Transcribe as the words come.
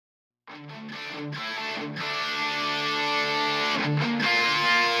Pittsburgh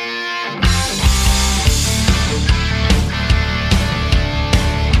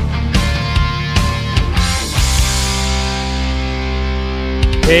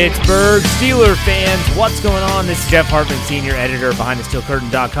Steelers fans, what's going on? This is Jeff Hartman, senior editor behind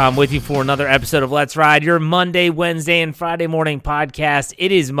thesteelcurtain.com, with you for another episode of Let's Ride, your Monday, Wednesday, and Friday morning podcast.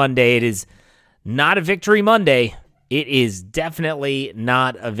 It is Monday. It is not a victory Monday. It is definitely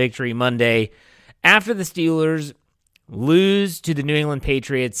not a victory Monday. After the Steelers lose to the New England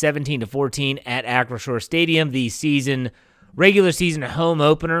Patriots 17-14 at Acrisure Stadium, the regular season home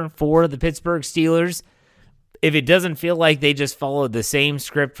opener for the Pittsburgh Steelers, if it doesn't feel like they just followed the same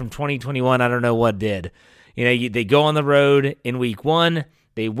script from 2021, I don't know what did. They go on the road in week one,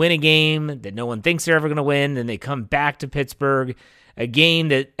 they win a game that no one thinks they're ever going to win, then they come back to Pittsburgh, a game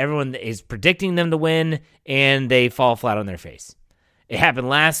that everyone is predicting them to win, and they fall flat on their face. It happened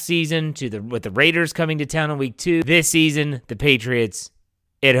last season with the Raiders coming to town in week 2. This season, the Patriots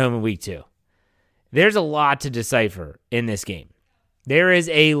at home in week 2. There's a lot to decipher in this game. There is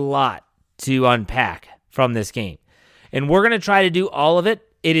a lot to unpack from this game. And we're going to try to do all of it.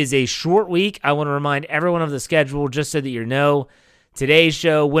 It is a short week. I want to remind everyone of the schedule just so that you know. Today's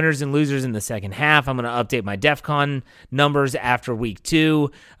show, winners and losers in the second half. I'm going to update my DEFCON numbers after week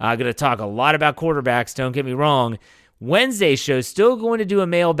 2. I'm going to talk a lot about quarterbacks, don't get me wrong. Wednesday's show, still going to do a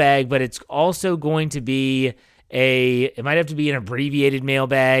mailbag, but it's also going to be it might have to be an abbreviated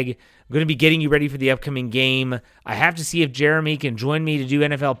mailbag. I'm going to be getting you ready for the upcoming game. I have to see if Jeremy can join me to do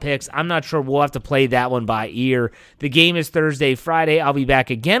NFL picks. I'm not sure. We'll have to play that one by ear. The game is Thursday, Friday. I'll be back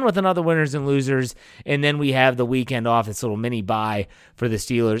again with another winners and losers, and then we have the weekend off, this little mini bye for the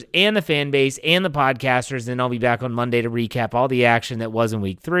Steelers and the fan base and the podcasters, and I'll be back on Monday to recap all the action that was in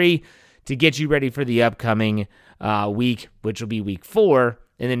week 3 to get you ready for the upcoming week, which will be week 4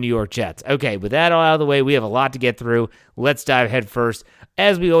 in the New York Jets. Okay, with that all out of the way, we have a lot to get through. Let's dive head first.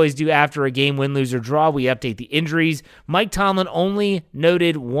 As we always do after a game, win, lose, or draw, we update the injuries. Mike Tomlin only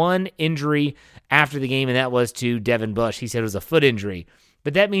noted one injury after the game, and that was to Devin Bush. He said it was a foot injury.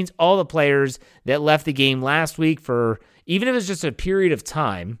 But that means all the players that left the game last week for, even if it's just a period of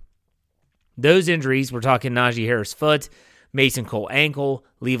time, those injuries, we're talking Najee Harris foot, Mason Cole ankle,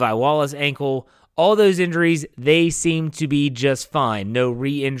 Levi Wallace ankle, all those injuries, they seem to be just fine. No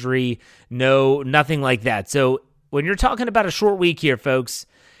re-injury, nothing like that. So when you're talking about a short week here, folks,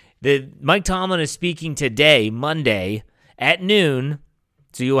 Mike Tomlin is speaking today, Monday, at noon.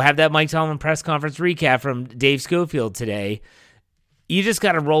 So you'll have that Mike Tomlin press conference recap from Dave Schofield today. You just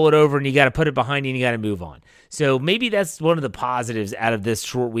got to roll it over and you got to put it behind you and you got to move on. So maybe that's one of the positives out of this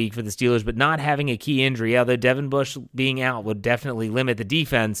short week for the Steelers, but not having a key injury, although Devin Bush being out would definitely limit the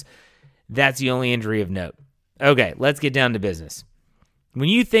defense. That's the only injury of note. Okay, let's get down to business. When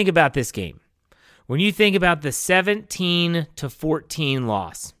you think about this game, when you think about the 17-14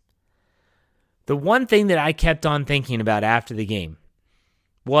 loss, the one thing that I kept on thinking about after the game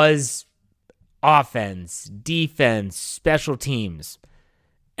was offense, defense, special teams.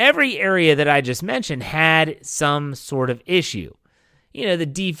 Every area that I just mentioned had some sort of issue. The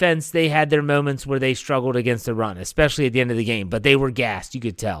defense, they had their moments where they struggled against the run, especially at the end of the game, but they were gassed, you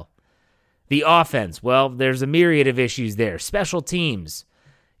could tell. The offense, well, there's a myriad of issues there. Special teams,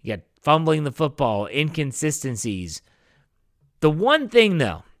 you got fumbling the football, inconsistencies. The one thing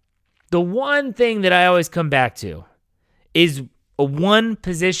that I always come back to is a one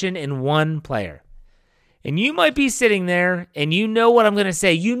position and one player. And you might be sitting there and you know what I'm going to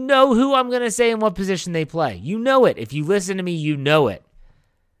say. You know who I'm going to say and what position they play. You know it. If you listen to me, you know it.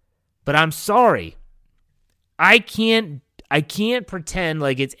 But I'm sorry. I can't pretend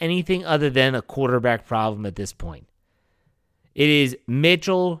like it's anything other than a quarterback problem at this point. It is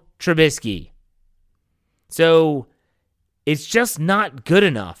Mitchell Trubisky. So it's just not good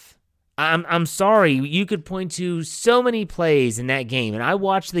enough. I'm sorry. You could point to so many plays in that game, and I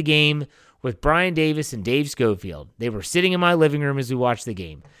watched the game with Brian Davis and Dave Schofield. They were sitting in my living room as we watched the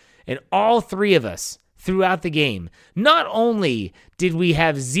game, and all three of us throughout the game, not only did we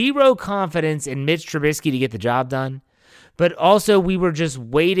have zero confidence in Mitch Trubisky to get the job done, but also we were just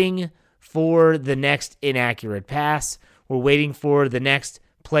waiting for the next inaccurate pass. We're waiting for the next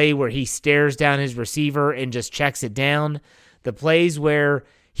play where he stares down his receiver and just checks it down. The plays where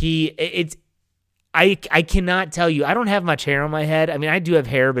I cannot tell you. I don't have much hair on my head. I mean, I do have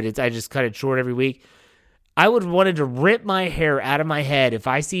hair, but I just cut it short every week. I would have wanted to rip my hair out of my head if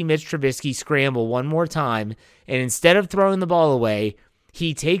I see Mitch Trubisky scramble one more time, and instead of throwing the ball away,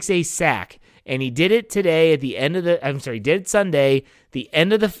 he takes a sack. And he did it today at the end of he did it Sunday, the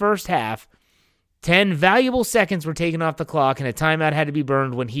end of the first half. 10 valuable seconds were taken off the clock and a timeout had to be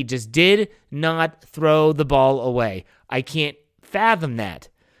burned when he just did not throw the ball away. I can't fathom that.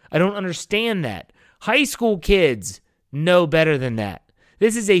 I don't understand that. High school kids know better than that.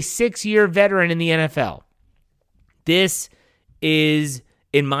 This is a 6-year veteran in the NFL. This is,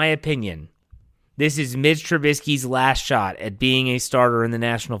 in my opinion, this is Mitch Trubisky's last shot at being a starter in the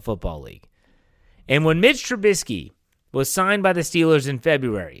National Football League. And when Mitch Trubisky was signed by the Steelers in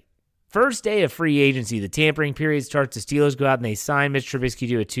February, first day of free agency, the tampering period starts, the Steelers go out and they sign Mitch Trubisky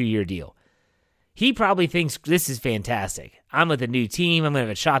to a 2-year deal. He probably thinks this is fantastic. I'm with a new team. I'm going to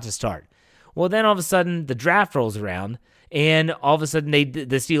have a shot to start. Well, then all of a sudden the draft rolls around and all of a sudden the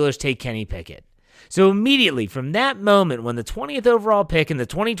Steelers take Kenny Pickett. So immediately from that moment when the 20th overall pick in the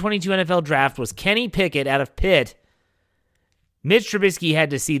 2022 NFL Draft was Kenny Pickett out of Pitt, Mitch Trubisky had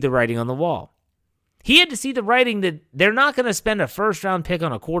to see the writing on the wall. He had to see the writing that they're not going to spend a first-round pick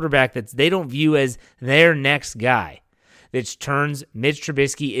on a quarterback that they don't view as their next guy, which turns Mitch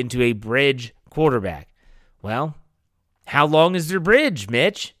Trubisky into a bridge quarterback. Well, how long is their bridge,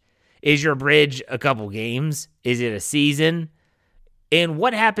 Mitch? Is your bridge a couple games? Is it a season? And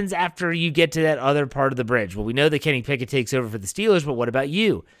what happens after you get to that other part of the bridge? Well, we know that Kenny Pickett takes over for the Steelers, but what about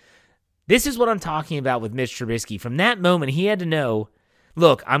you? This is what I'm talking about with Mitch Trubisky. From that moment, he had to know,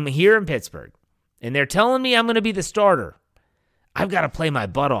 look, I'm here in Pittsburgh, and they're telling me I'm going to be the starter. I've got to play my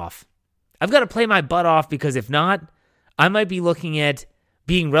butt off. I've got to play my butt off because if not, I might be looking at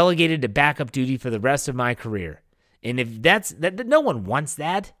being relegated to backup duty for the rest of my career. And if that's no one wants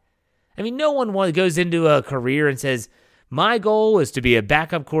that. I mean, no one goes into a career and says, my goal is to be a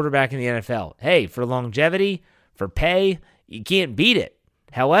backup quarterback in the NFL. Hey, for longevity, for pay, you can't beat it.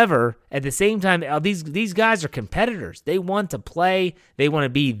 However, at the same time, these guys are competitors. They want to play. They want to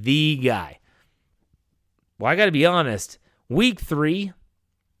be the guy. Well, I got to be honest. Week 3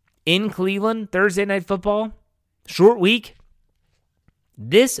 in Cleveland, Thursday Night Football, short week.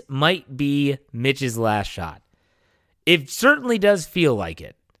 This might be Mitch's last shot. It certainly does feel like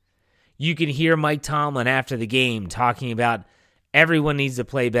it. You can hear Mike Tomlin after the game talking about everyone needs to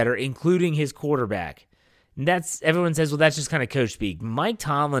play better, including his quarterback. And everyone says, well, that's just kind of coach speak. Mike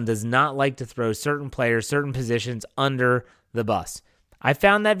Tomlin does not like to throw certain players, certain positions under the bus. I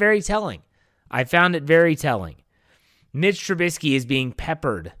found that very telling. Mitch Trubisky is being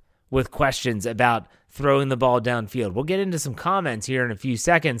peppered with questions about throwing the ball downfield. We'll get into some comments here in a few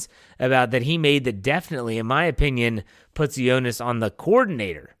seconds about that he made that definitely, in my opinion, puts the onus on the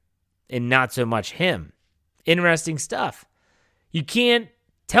coordinator and not so much him. Interesting stuff. You can't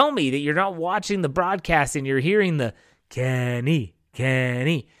tell me that you're not watching the broadcast and you're hearing the Kenny.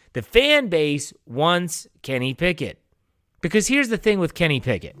 The fan base wants Kenny Pickett. Because here's the thing with Kenny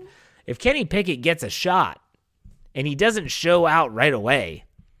Pickett. If Kenny Pickett gets a shot and he doesn't show out right away,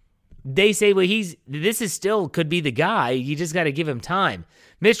 they say, well, this is still could be the guy. You just got to give him time.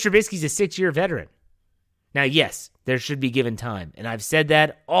 Mitch Trubisky's a 6-year veteran. Now, yes, there should be given time. And I've said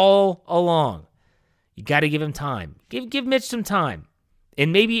that all along. You got to give him time. Give Mitch some time.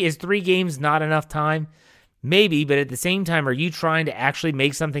 And maybe is 3 games not enough time? Maybe, but at the same time, are you trying to actually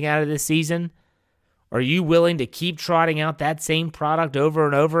make something out of this season? Are you willing to keep trotting out that same product over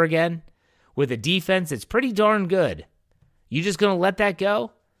and over again with a defense that's pretty darn good? You just going to let that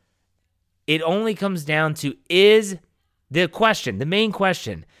go? It only comes down to the main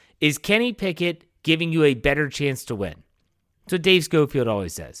question, is Kenny Pickett giving you a better chance to win? That's what Dave Schofield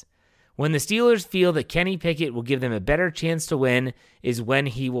always says. When the Steelers feel that Kenny Pickett will give them a better chance to win is when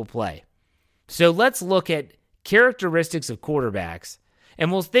he will play. So let's look at characteristics of quarterbacks,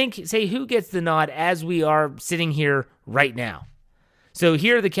 and we'll say who gets the nod as we are sitting here right now. So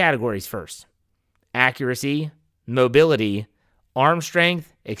here are the categories first. Accuracy, mobility, arm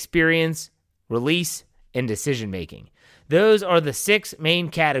strength, experience, release, and decision-making. Those are the 6 main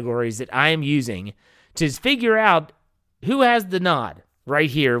categories that I am using to figure out who has the nod right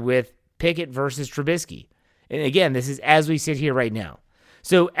here with Pickett versus Trubisky. And again, this is as we sit here right now.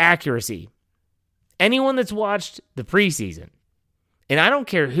 So accuracy. Anyone that's watched the preseason, and I don't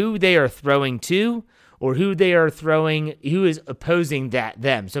care who they are throwing to or who is opposing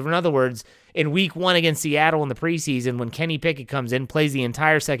them. So in other words, in week 1 against Seattle in the preseason, when Kenny Pickett comes in, plays the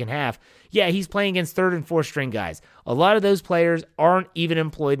entire second half, yeah, he's playing against 3rd and 4th string guys. A lot of those players aren't even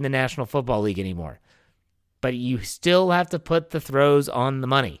employed in the National Football League anymore. But you still have to put the throws on the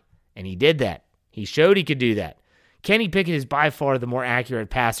money. And he did that. He showed he could do that. Kenny Pickett is by far the more accurate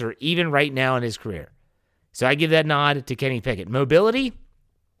passer, even right now in his career. So I give that nod to Kenny Pickett. Mobility?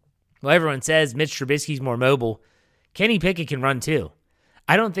 Well, everyone says Mitch Trubisky's more mobile. Kenny Pickett can run too.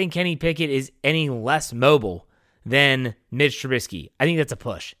 I don't think Kenny Pickett is any less mobile than Mitch Trubisky. I think that's a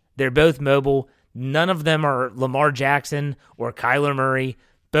push. They're both mobile. None of them are Lamar Jackson or Kyler Murray.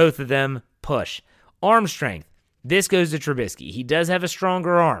 Both of them push. Arm strength. This goes to Trubisky. He does have a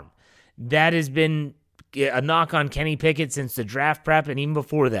stronger arm. That has been a knock on Kenny Pickett since the draft prep and even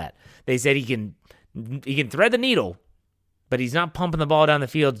before that. They said he can thread the needle, but he's not pumping the ball down the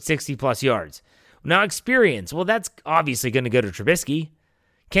field 60-plus yards. Now, experience. Well, that's obviously going to go to Trubisky.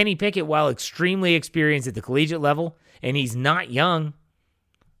 Kenny Pickett, while extremely experienced at the collegiate level, and he's not young,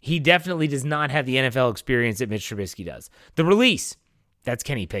 he definitely does not have the NFL experience that Mitch Trubisky does. The release, that's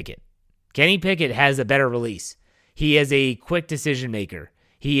Kenny Pickett. Kenny Pickett has a better release. He is a quick decision maker.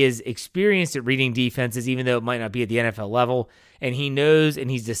 He is experienced at reading defenses, even though it might not be at the NFL level, and he knows and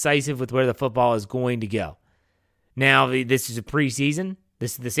he's decisive with where the football is going to go. Now, this is a preseason.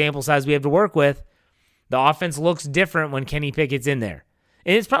 This is the sample size we have to work with. The offense looks different when Kenny Pickett's in there.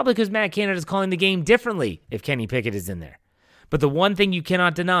 And it's probably because Matt Canada is calling the game differently if Kenny Pickett is in there. But the one thing you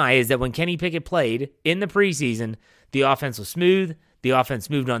cannot deny is that when Kenny Pickett played in the preseason, the offense was smooth, the offense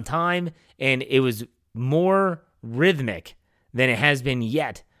moved on time, and it was more rhythmic than it has been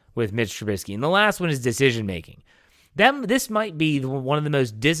yet with Mitch Trubisky. And the last one is decision-making. This might be one of the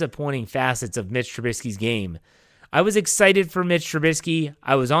most disappointing facets of Mitch Trubisky's game. I was excited for Mitch Trubisky.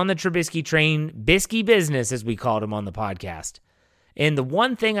 I was on the Trubisky train, Bisky business, as we called him on the podcast. And the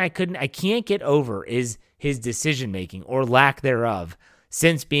one thing I can't get over is his decision-making, or lack thereof,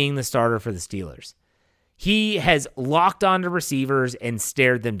 since being the starter for the Steelers. He has locked onto receivers and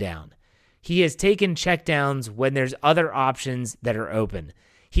stared them down. He has taken checkdowns when there's other options that are open.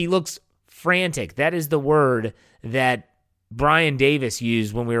 He looks frantic. That is the word that Brian Davis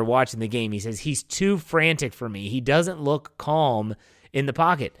used when we were watching the game. He says, he's too frantic for me. He doesn't look calm in the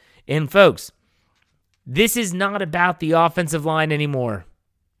pocket. And folks, this is not about the offensive line anymore.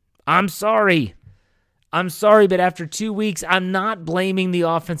 I'm sorry, but after 2 weeks, I'm not blaming the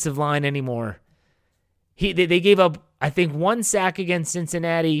offensive line anymore. They gave up, I think, 1 sack against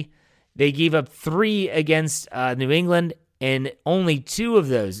Cincinnati. They gave up 3 against New England, and only 2 of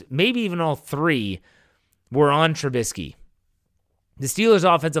those, maybe even all 3, were on Trubisky. The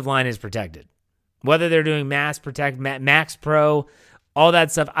Steelers' offensive line is protected. Whether they're doing Max Pro, all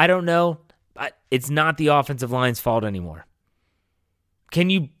that stuff, I don't know. It's not the offensive line's fault anymore. Can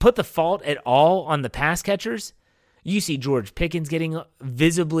you put the fault at all on the pass catchers? You see George Pickens getting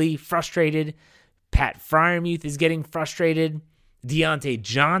visibly frustrated. Pat Freiermuth is getting frustrated. Deontay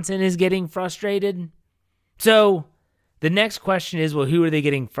Johnson is getting frustrated. So the next question is, well, who are they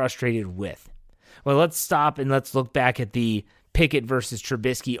getting frustrated with? Well, let's stop and let's look back at the Pickett versus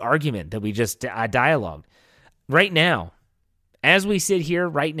Trubisky argument that we just dialogued. Right now, as we sit here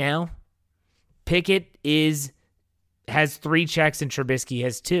right now, Pickett has 3 checks and Trubisky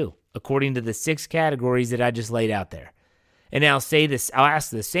has 2, according to the 6 categories that I just laid out there. And I'll ask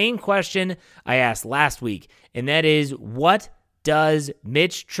the same question I asked last week, and that is, what does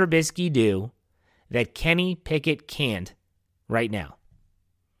Mitch Trubisky do that Kenny Pickett can't right now?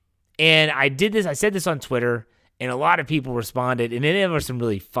 And I said this on Twitter, and a lot of people responded, and there were some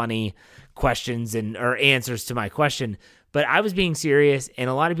really funny questions or answers to my question, but I was being serious, and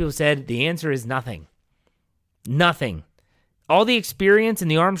a lot of people said the answer is nothing. Nothing. All the experience and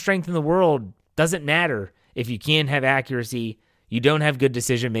the arm strength in the world doesn't matter if you can't have accuracy, you don't have good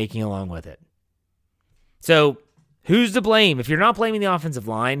decision-making along with it. So who's to blame? If you're not blaming the offensive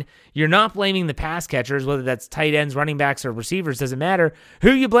line, you're not blaming the pass catchers, whether that's tight ends, running backs, or receivers, doesn't matter.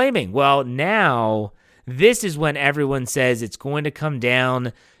 Who are you blaming? Well, now this is when everyone says it's going to come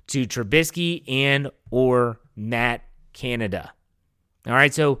down to Trubisky and or Matt Canada. All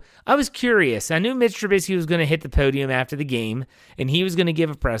right, so I was curious. I knew Mitch Trubisky was going to hit the podium after the game, and he was going to give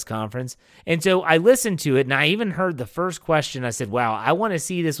a press conference. And so I listened to it, and I even heard the first question. I said, wow, I want to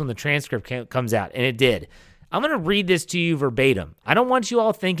see this when the transcript comes out, and it did. I'm going to read this to you verbatim. I don't want you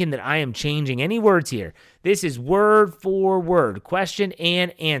all thinking that I am changing any words here. This is word for word, question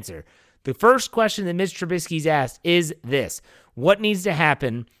and answer. The first question that Mitch Trubisky's asked is this: what needs to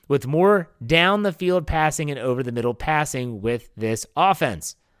happen with more down the field passing and over the middle passing with this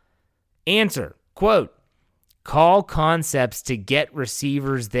offense? Answer, quote, call concepts to get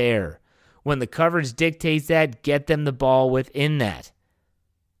receivers there. When the coverage dictates that, get them the ball within that.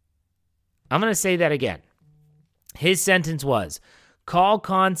 I'm going to say that again. His sentence was, call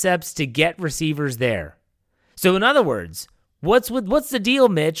concepts to get receivers there. So in other words, what's the deal,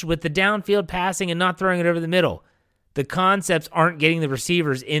 Mitch, with the downfield passing and not throwing it over the middle? The concepts aren't getting the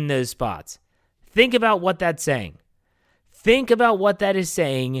receivers in those spots. Think about what that's saying. Think about what that is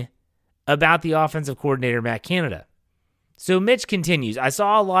saying about the offensive coordinator, Matt Canada. So Mitch continues, I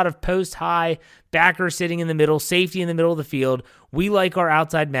saw a lot of post-high, backer sitting in the middle, safety in the middle of the field. We like our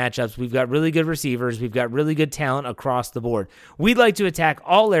outside matchups. We've got really good receivers. We've got really good talent across the board. We'd like to attack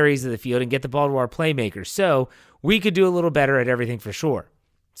all areas of the field and get the ball to our playmakers. So we could do a little better at everything for sure.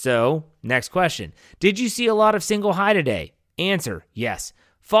 So, next question. Did you see a lot of single high today? Answer, yes.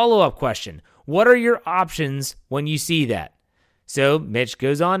 Follow-up question. What are your options when you see that? So Mitch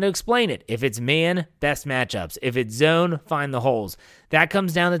goes on to explain it. If it's man, best matchups. If it's zone, find the holes. That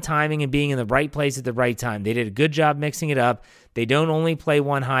comes down to timing and being in the right place at the right time. They did a good job mixing it up. They don't only play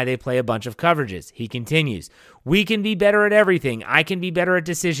one high, they play a bunch of coverages. He continues, we can be better at everything. I can be better at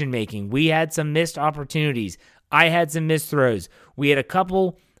decision making. We had some missed opportunities. I had some missed throws. We had a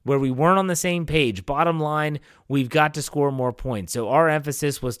couple where we weren't on the same page. Bottom line, we've got to score more points. So our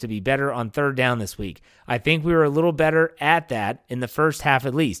emphasis was to be better on third down this week. I think we were a little better at that in the first half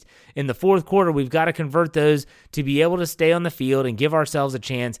at least. In the fourth quarter, we've got to convert those to be able to stay on the field and give ourselves a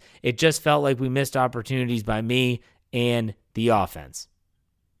chance. It just felt like we missed opportunities by me and the offense.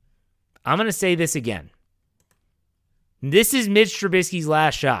 I'm going to say this again. This is Mitch Trubisky's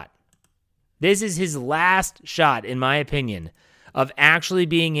last shot. This is his last shot, in my opinion, of actually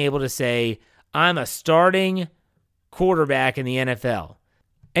being able to say, I'm a starting quarterback in the NFL.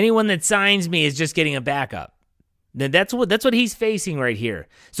 Anyone that signs me is just getting a backup. That's what he's facing right here.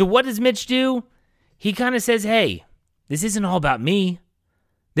 So what does Mitch do? He kind of says, hey, this isn't all about me.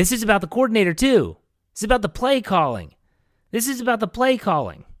 This is about the coordinator too. This is about the play calling.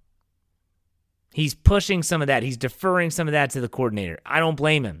 He's pushing some of that. He's deferring some of that to the coordinator. I don't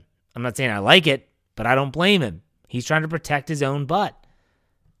blame him. I'm not saying I like it, but I don't blame him. He's trying to protect his own butt.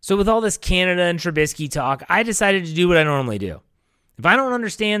 So with all this Canada and Trubisky talk, I decided to do what I normally do. If I don't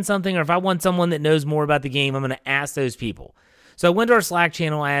understand something or if I want someone that knows more about the game, I'm going to ask those people. So I went to our Slack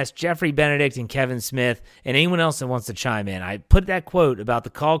channel, I asked Jeffrey Benedict and Kevin Smith and anyone else that wants to chime in. I put that quote about the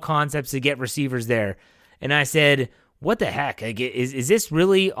call concepts to get receivers there, and I said, what the heck? Is this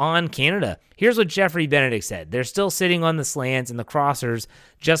really on Canada? Here's what Jeffrey Benedict said. They're still sitting on the slants and the crossers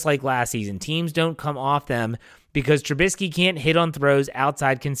just like last season. Teams don't come off them because Trubisky can't hit on throws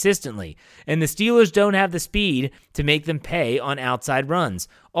outside consistently, and the Steelers don't have the speed to make them pay on outside runs.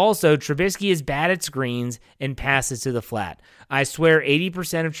 Also, Trubisky is bad at screens and passes to the flat. I swear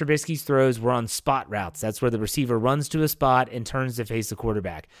 80% of Trubisky's throws were on spot routes. That's where the receiver runs to a spot and turns to face the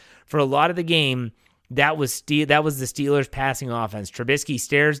quarterback. For a lot of the game, that was the Steelers' passing offense. Trubisky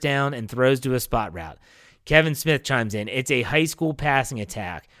stares down and throws to a spot route. Kevin Smith chimes in. It's a high school passing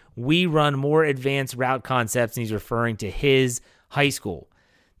attack. We run more advanced route concepts, and he's referring to his high school.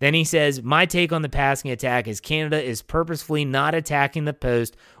 Then he says, my take on the passing attack is Canada is purposefully not attacking the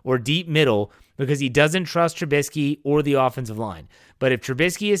post or deep middle because he doesn't trust Trubisky or the offensive line. But if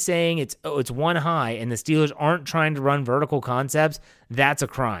Trubisky is saying it's one high and the Steelers aren't trying to run vertical concepts, that's a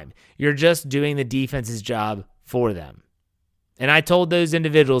crime. You're just doing the defense's job for them. And I told those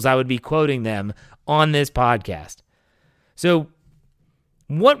individuals I would be quoting them on this podcast. So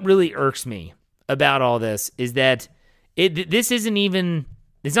what really irks me about all this is that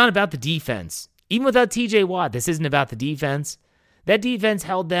it's not about the defense. Even without TJ Watt, this isn't about the defense. That defense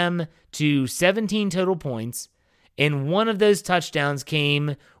held them to 17 total points, and one of those touchdowns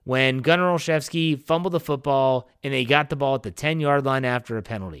came when Gunnar Olszewski fumbled the football and they got the ball at the 10-yard line after a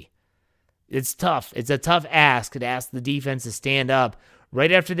penalty. It's tough. It's a tough ask to ask the defense to stand up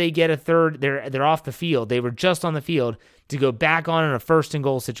right after they get a third. They're off the field. They were just on the field to go back on in a first and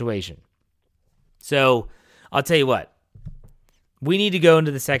goal situation. So I'll tell you what. We need to go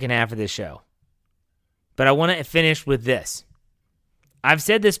into the second half of this show. But I want to finish with this. I've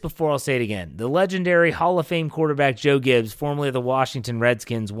said this before, I'll say it again. The legendary Hall of Fame quarterback Joe Gibbs, formerly of the Washington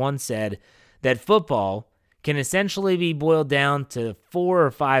Redskins, once said that football can essentially be boiled down to 4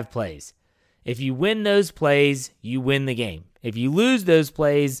 or 5 plays. If you win those plays, you win the game. If you lose those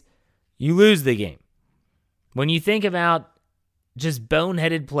plays, you lose the game. When you think about just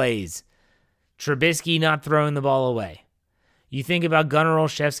boneheaded plays, Trubisky not throwing the ball away, you think about Gunnar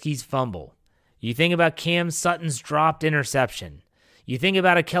Olszewski's fumble, you think about Cam Sutton's dropped interception, you think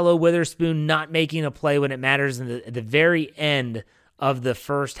about Ahkello Witherspoon not making a play when it matters at the very end of the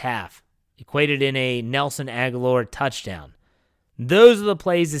first half, equated in a Nelson Aguilar touchdown. Those are the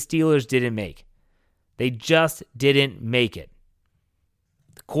plays the Steelers didn't make. They just didn't make it.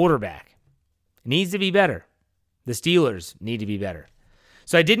 The quarterback needs to be better. The Steelers need to be better.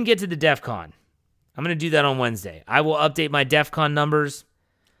 So I didn't get to the DEF CON. I'm going to do that on Wednesday. I will update my DEF CON numbers.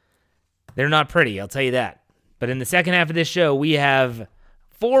 They're not pretty, I'll tell you that. But in the second half of this show, we have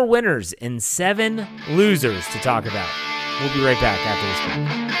 4 winners and 7 losers to talk about. We'll be right back after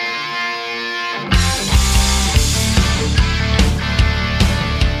this break.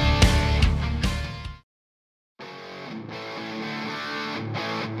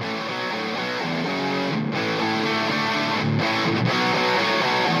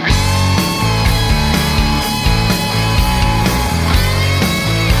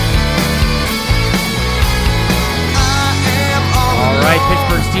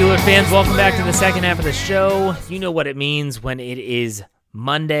 Steelers fans, welcome back to the second half of the show. You know what it means when it is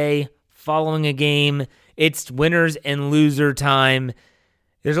Monday following a game. It's winners and loser time.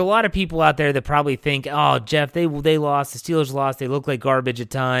 There's a lot of people out there that probably think, oh, Jeff, they lost. The Steelers lost. They look like garbage at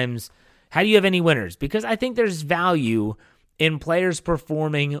times. How do you have any winners? Because I think there's value in players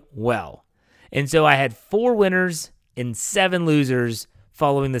performing well. And so I had 4 winners and 7 losers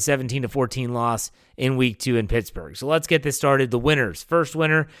following the 17-14 loss in Week 2 in Pittsburgh. So let's get this started. The winners. First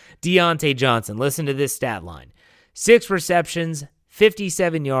winner, Diontae Johnson. Listen to this stat line. 6 receptions,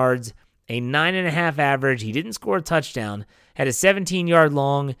 57 yards, a 9.5 average. He didn't score a touchdown. Had a 17-yard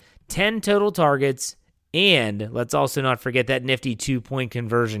long, 10 total targets, and let's also not forget that nifty 2-point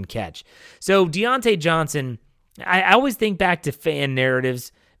conversion catch. So Diontae Johnson, I always think back to fan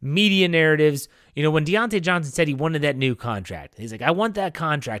narratives, media narratives. You know, when Diontae Johnson said he wanted that new contract, he's like, I want that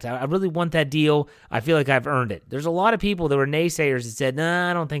contract. I really want that deal. I feel like I've earned it. There's a lot of people that were naysayers that said, nah,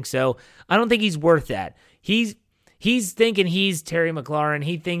 I don't think so. I don't think he's worth that. He's thinking he's Terry McLaurin.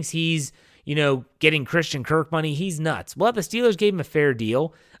 He thinks he's, getting Christian Kirk money. He's nuts. Well, the Steelers gave him a fair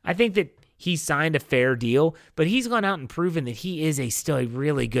deal. I think that he signed a fair deal, but he's gone out and proven that he is still a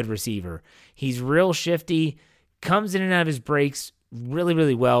really good receiver. He's real shifty, comes in and out of his breaks really,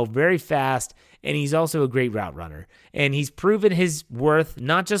 really well, very fast, and he's also a great route runner. And he's proven his worth,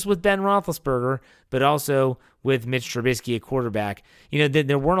 not just with Ben Roethlisberger, but also with Mitch Trubisky, a quarterback.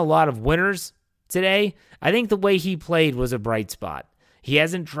 There weren't a lot of winners today. I think the way he played was a bright spot. He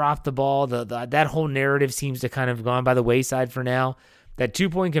hasn't dropped the ball. That whole narrative seems to kind of gone by the wayside for now. That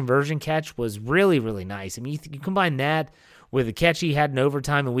 2-point conversion catch was really, really nice. I mean, you combine that with the catch he had in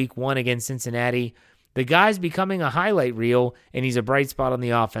overtime in Week 1 against Cincinnati. The guy's becoming a highlight reel, and he's a bright spot on the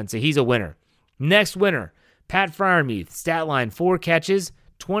offense, so he's a winner. Next winner, Pat Freiermuth. Stat line, 4 catches,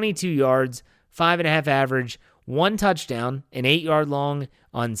 22 yards, 5.5 average, 1 touchdown, an 8-yard long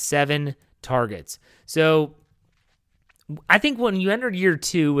on 7 targets. So I think when you entered year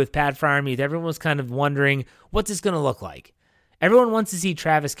 2 with Pat Freiermuth, everyone was kind of wondering, what's this going to look like? Everyone wants to see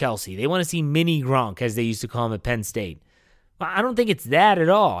Travis Kelce. They want to see mini Gronk, as they used to call him at Penn State. Well, I don't think it's that at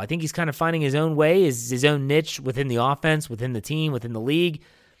all. I think he's kind of finding his own way, his own niche within the offense, within the team, within the league.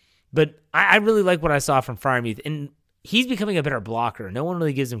 But I really like what I saw from Freiermuth, and he's becoming a better blocker. No one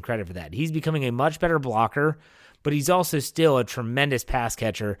really gives him credit for that. He's becoming a much better blocker, but he's also still a tremendous pass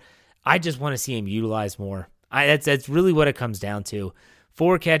catcher. I just want to see him utilized more. That's really what it comes down to.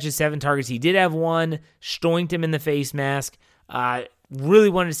 4 catches, 7 targets. He did have 1, stoinked him in the face mask. Really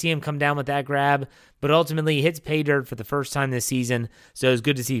wanted to see him come down with that grab, but ultimately he hits pay dirt for the first time this season, so it was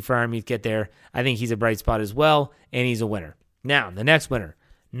good to see Freiermuth get there. I think he's a bright spot as well, and he's a winner. Now, the next winner,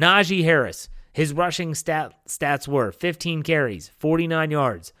 Najee Harris. His rushing stats were 15 carries, 49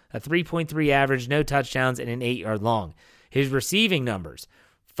 yards, a 3.3 average, no touchdowns, and an 8-yard long. His receiving numbers,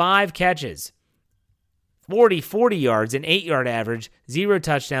 5 catches, 40 yards, an 8-yard average, 0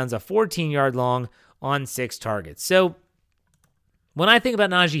 touchdowns, a 14-yard long on 6 targets. So when I think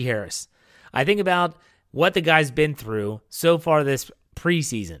about Najee Harris, I think about what the guy's been through so far this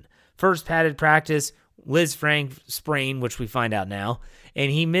preseason. First padded practice, Liz Frank sprain, which we find out now, and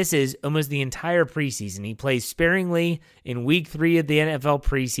he misses almost the entire preseason. He plays sparingly in Week 3 of the NFL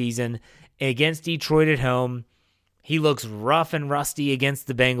preseason against Detroit at home. He looks rough and rusty against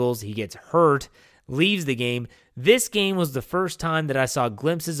the Bengals. He gets hurt, leaves the game. This game was the first time that I saw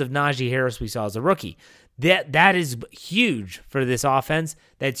glimpses of Najee Harris we saw as a rookie. That is huge for this offense.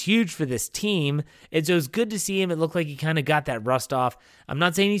 That's huge for this team. And so it's good to see him. It looked like he kind of got that rust off. I'm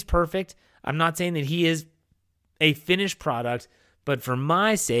not saying he's perfect. I'm not saying that he is a finished product. But for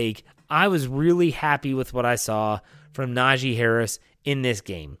my sake, I was really happy with what I saw from Najee Harris in this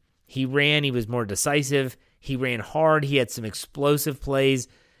game. He ran. He was more decisive. He ran hard. He had some explosive plays.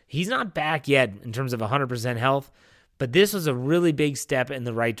 He's not back yet in terms of 100% health. But this was a really big step in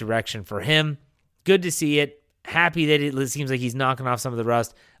the right direction for him. Good to see it. Happy that it seems like he's knocking off some of the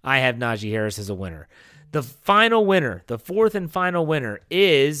rust. I have Najee Harris as a winner. The final winner, the 4th and final winner,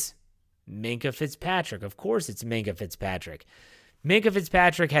 is Minkah Fitzpatrick. Of course it's Minkah Fitzpatrick. Minkah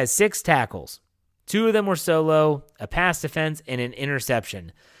Fitzpatrick has 6 tackles. 2 of them were solo, a pass defense, and an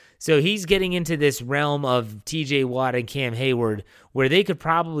interception. So he's getting into this realm of TJ Watt and Cam Hayward, where they could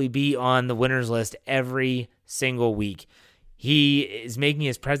probably be on the winners list every single week. He is making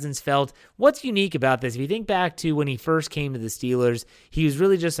his presence felt. What's unique about this, if you think back to when he first came to the Steelers, he was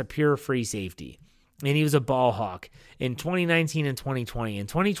really just a pure free safety. and he was a ball hawk in 2019 and 2020. In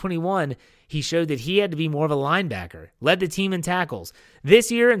 2021, he showed that he had to be more of a linebacker, led the team in tackles.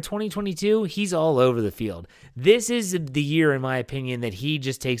 This year in 2022, he's all over the field. This is the year, in my opinion, that he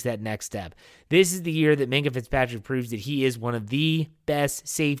just takes that next step. This is the year that Minkah Fitzpatrick proves that he is one of the best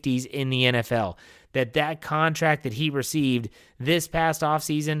safeties in the NFL. That contract that he received this past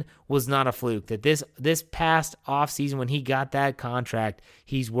offseason was not a fluke. That this past offseason when he got that contract,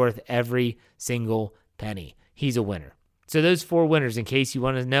 he's worth every single penny. He's a winner. So those 4 winners, in case you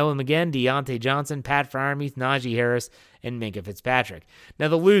want to know them again: Deontay Johnson, Pat Freiermuth, Najee Harris, and Minkah Fitzpatrick. Now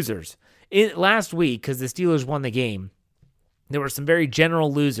the losers. Last week, because the Steelers won the game, there were some very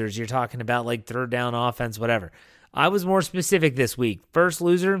general losers. You're talking about like third down offense, whatever. I was more specific this week. First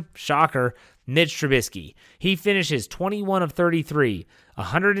loser, shocker, Mitch Trubisky. He finishes 21 of 33,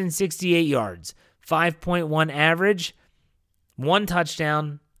 168 yards, 5.1 average, 1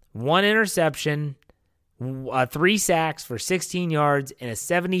 touchdown, 1 interception, 3 sacks for 16 yards, and a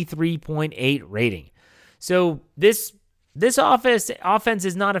 73.8 rating. So this offense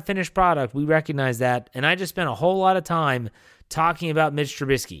is not a finished product. We recognize that, and I just spent a whole lot of time talking about Mitch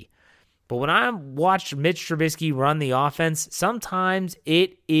Trubisky. But when I watch Mitch Trubisky run the offense, sometimes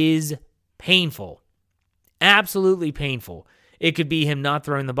it is painful. Absolutely painful. It could be him not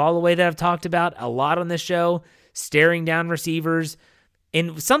throwing the ball away that I've talked about a lot on this show, staring down receivers,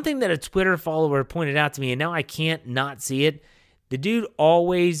 and something that a Twitter follower pointed out to me, and now I can't not see it. The dude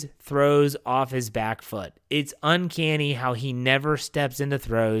always throws off his back foot. It's uncanny how he never steps into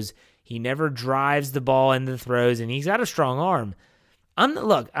throws. He never drives the ball into the throws, and he's got a strong arm.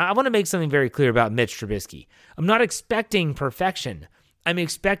 Look, I want to make something very clear about Mitch Trubisky. I'm not expecting perfection. I'm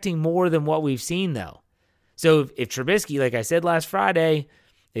expecting more than what we've seen, though. So if Trubisky, like I said last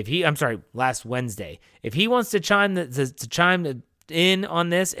Wednesday, if he wants to chime in on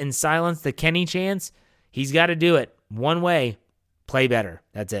this and silence the Kenny chants, he's got to do it one way: play better.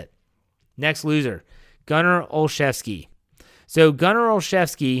 That's it. Next loser, Gunnar Olszewski. So Gunnar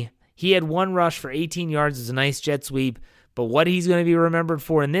Olszewski, he had 1 rush for 18 yards. It was a nice jet sweep. But what he's going to be remembered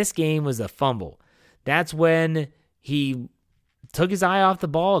for in this game was a fumble. That's when he took his eye off the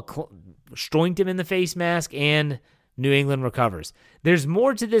ball, stroinked him in the face mask, and New England recovers. There's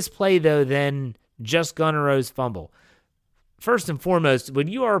more to this play, though, than just Gunnar O's fumble. First and foremost, when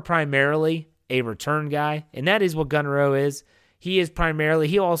you are primarily a return guy, and that is what Gunnar O is,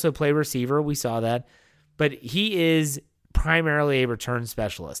 he'll also play receiver, we saw that, but he is primarily a return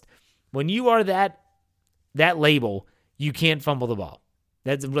specialist. When you are that label, you can't fumble the ball.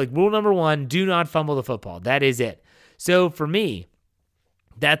 That's like rule number 1, do not fumble the football. That is it. So for me,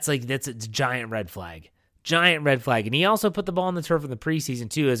 that's a giant red flag. Giant red flag. And he also put the ball on the turf in the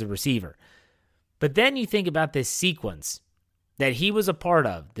preseason too as a receiver. But then you think about this sequence that he was a part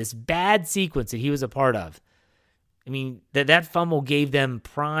of, this bad sequence that he was a part of. I mean, that fumble gave them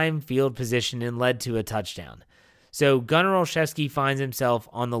prime field position and led to a touchdown. So Gunnar Olszewski finds himself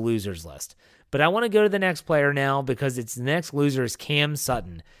on the losers list. But I want to go to the next player now because the next loser is Cam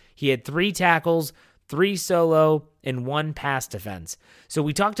Sutton. He had 3 tackles, 3 solo, and 1 pass defense. So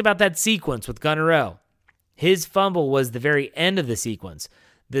we talked about that sequence with Gunnar O. His fumble was the very end of the sequence.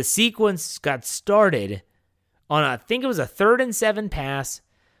 The sequence got started on, I think it was a 3rd and 7 pass.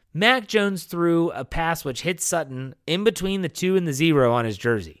 Mac Jones threw a pass which hit Sutton in between the 2 and the 0 on his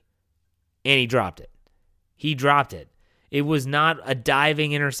jersey. And he dropped it. It was not a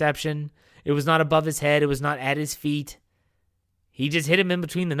diving interception. It was not above his head. It was not at his feet. He just hit him in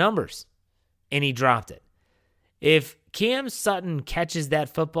between the numbers, and he dropped it. If Cam Sutton catches that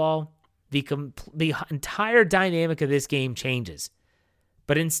football, the entire dynamic of this game changes.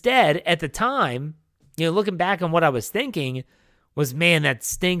 But instead, at the time, looking back on what I was thinking was, man, that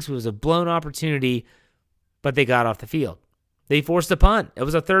stinks. It was a blown opportunity, but they got off the field. They forced a punt. It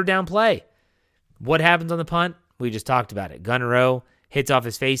was a 3rd down play. What happens on the punt? We just talked about it. Gunnar O hits off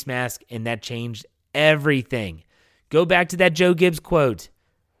his face mask, and that changed everything. Go back to that Joe Gibbs quote.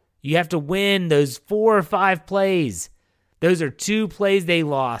 You have to win those 4 or 5 plays. Those are 2 plays they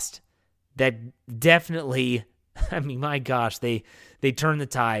lost that definitely, my gosh, they turned the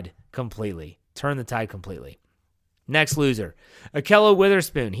tide completely. Next loser, Ahkello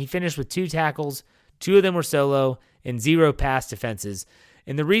Witherspoon. He finished with 2 tackles. 2 of them were solo and 0 pass defenses.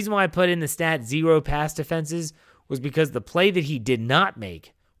 And the reason why I put in the stat 0 pass defenses was because the play that he did not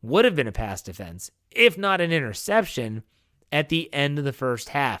make would have been a pass defense, if not an interception, at the end of the first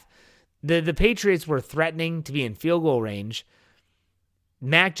half. The Patriots were threatening to be in field goal range.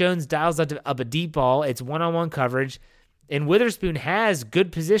 Mac Jones dials up a deep ball. It's one-on-one coverage, and Witherspoon has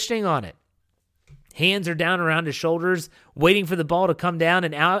good positioning on it. Hands are down around his shoulders, waiting for the ball to come down,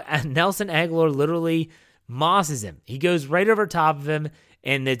 and Nelson Agholor literally mosses him. He goes right over top of him,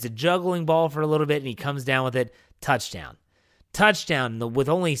 and it's a juggling ball for a little bit, and he comes down with it. Touchdown. Touchdown with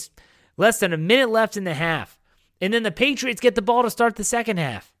only less than a minute left in the half. And then the Patriots get the ball to start the second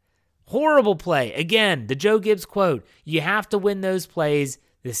half. Horrible play. Again, the Joe Gibbs quote, you have to win those plays.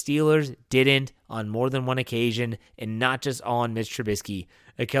 The Steelers didn't on more than one occasion, and not just on Mitch Trubisky.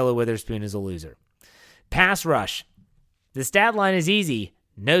 Ahkello Witherspoon is a loser. Pass rush. The stat line is easy.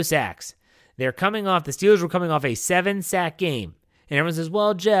 No sacks. The Steelers were coming off a 7-sack game. And everyone says,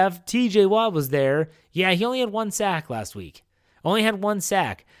 well, Jeff, TJ Watt was there. Yeah, he only had 1 sack last week. Only had 1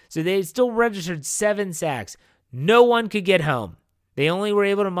 sack. So they still registered 7 sacks. No one could get home. They only were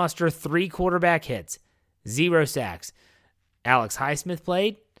able to muster 3 quarterback hits. 0 sacks. Alex Highsmith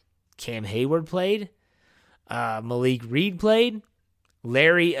played. Cam Hayward played. Malik Reed played.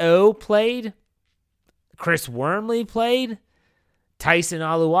 Larry O played. Chris Wormley played. Tyson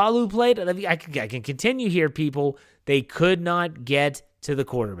Alualu played. I can continue here, people. They could not get to the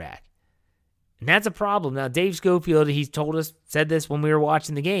quarterback. And that's a problem. Now, Dave Schofield, said this when we were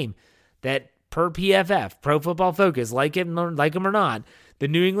watching the game, that per PFF, Pro Football Focus, like him or not, the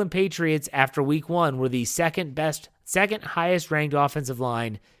New England Patriots after week 1 were the second highest ranked offensive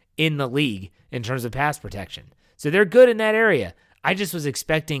line in the league in terms of pass protection. So they're good in that area. I just was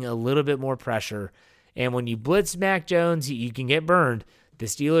expecting a little bit more pressure. And when you blitz Mac Jones, you can get burned. The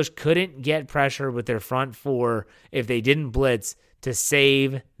Steelers couldn't get pressure with their front 4 if they didn't blitz to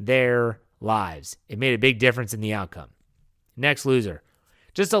save their lives. It made a big difference in the outcome. Next loser.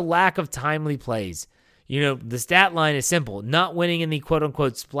 Just a lack of timely plays. The stat line is simple. Not winning in the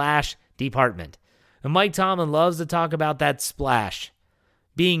quote-unquote splash department. And Mike Tomlin loves to talk about that splash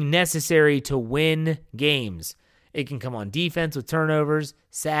being necessary to win games. It can come on defense with turnovers,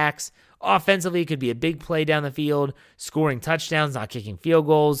 sacks. Offensively, it could be a big play down the field, scoring touchdowns, not kicking field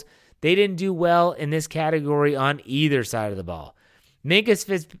goals. They didn't do well in this category on either side of the ball.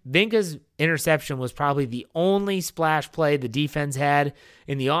 Minka's interception was probably the only splash play the defense had,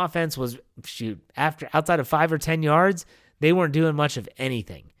 and the offense was, outside of 5 or 10 yards, they weren't doing much of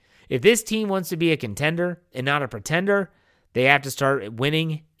anything. If this team wants to be a contender and not a pretender, they have to start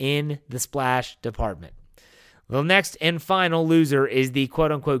winning in the splash department. The next and final loser is the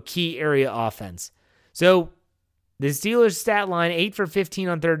quote-unquote key area offense. So the Steelers stat line, 8 for 15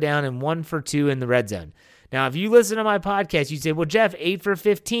 on third down and 1 for 2 in the red zone. Now, if you listen to my podcast, you say, well, Jeff, 8 for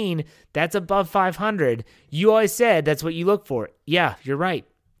 15, that's above 500. You always said that's what you look for. Yeah, you're right.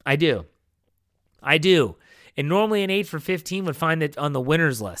 I do. And normally an 8 for 15 would find it on the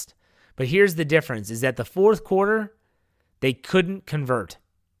winners list. But here's the difference, is that the fourth quarter, they couldn't convert.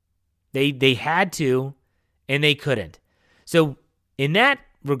 They had to, and they couldn't. So in that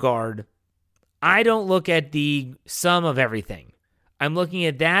regard, I don't look at the sum of everything. I'm looking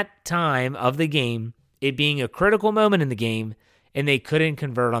at that time of the game, it being a critical moment in the game, and they couldn't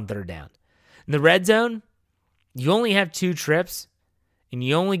convert on third down. In the red zone, you only have 2 trips, and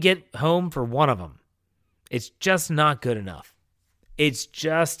you only get home for one of them. It's just not good enough. It's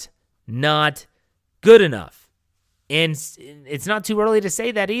just not good enough. And it's not too early to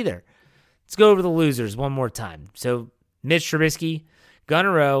say that either. Let's go over the losers one more time. So, Mitch Trubisky,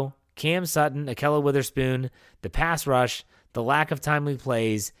 Gunnar O, Cam Sutton, Ahkello Witherspoon, the pass rush, the lack of timely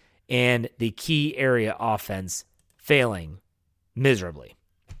plays, and the key area offense failing miserably.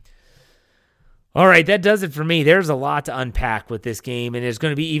 All right, that does it for me. There's a lot to unpack with this game, and there's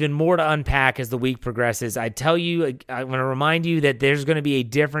going to be even more to unpack as the week progresses. I want to remind you that there's going to be a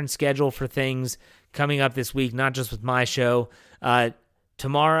different schedule for things coming up this week, not just with my show.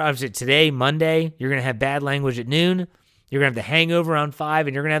 Today, Monday, you're going to have Bad Language at noon. You're going to have The Hangover on 5,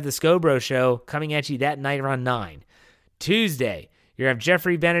 and you're going to have The Scobro Show coming at you that night around 9. Tuesday, you're going to have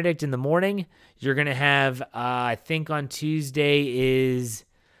Jeffrey Benedict in the morning. You're going to have, I think on Tuesday is...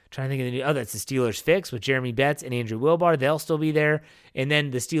 Trying to think of that's the Steelers Fix with Jeremy Betts and Andrew Wilbar. They'll still be there. And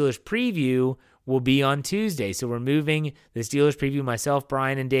then the Steelers Preview will be on Tuesday. So we're moving the Steelers Preview. Myself,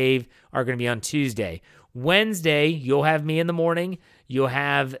 Brian, and Dave are going to be on Tuesday. Wednesday, you'll have me in the morning. You'll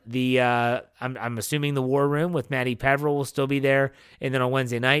have the, I'm assuming the War Room with Maddie Peverill will still be there. And then on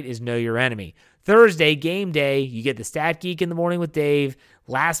Wednesday night is Know Your Enemy. Thursday, game day, you get the Stat Geek in the morning with Dave.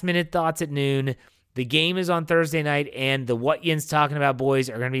 Last minute thoughts at noon. The game is on Thursday night, and the What Yin's Talking About boys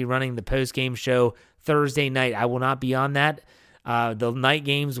are going to be running the post-game show Thursday night. I will not be on that. The night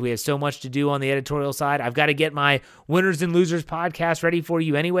games, we have so much to do on the editorial side. I've got to get my Winners and Losers podcast ready for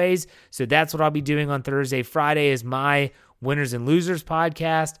you anyways, so that's what I'll be doing on Thursday. Friday is my Winners and Losers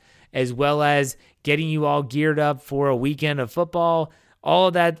podcast, as well as getting you all geared up for a weekend of football. All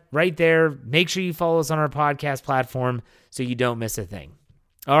of that right there. Make sure you follow us on our podcast platform so you don't miss a thing.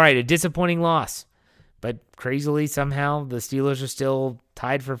 All right, a disappointing loss. But crazily, somehow, the Steelers are still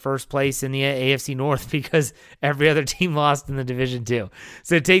tied for first place in the AFC North because every other team lost in the division too.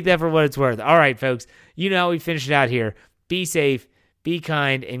 So take that for what it's worth. All right, folks, you know how we finish it out here. Be safe, be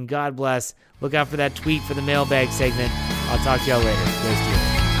kind, and God bless. Look out for that tweet for the mailbag segment. I'll talk to y'all later. Go Steelers.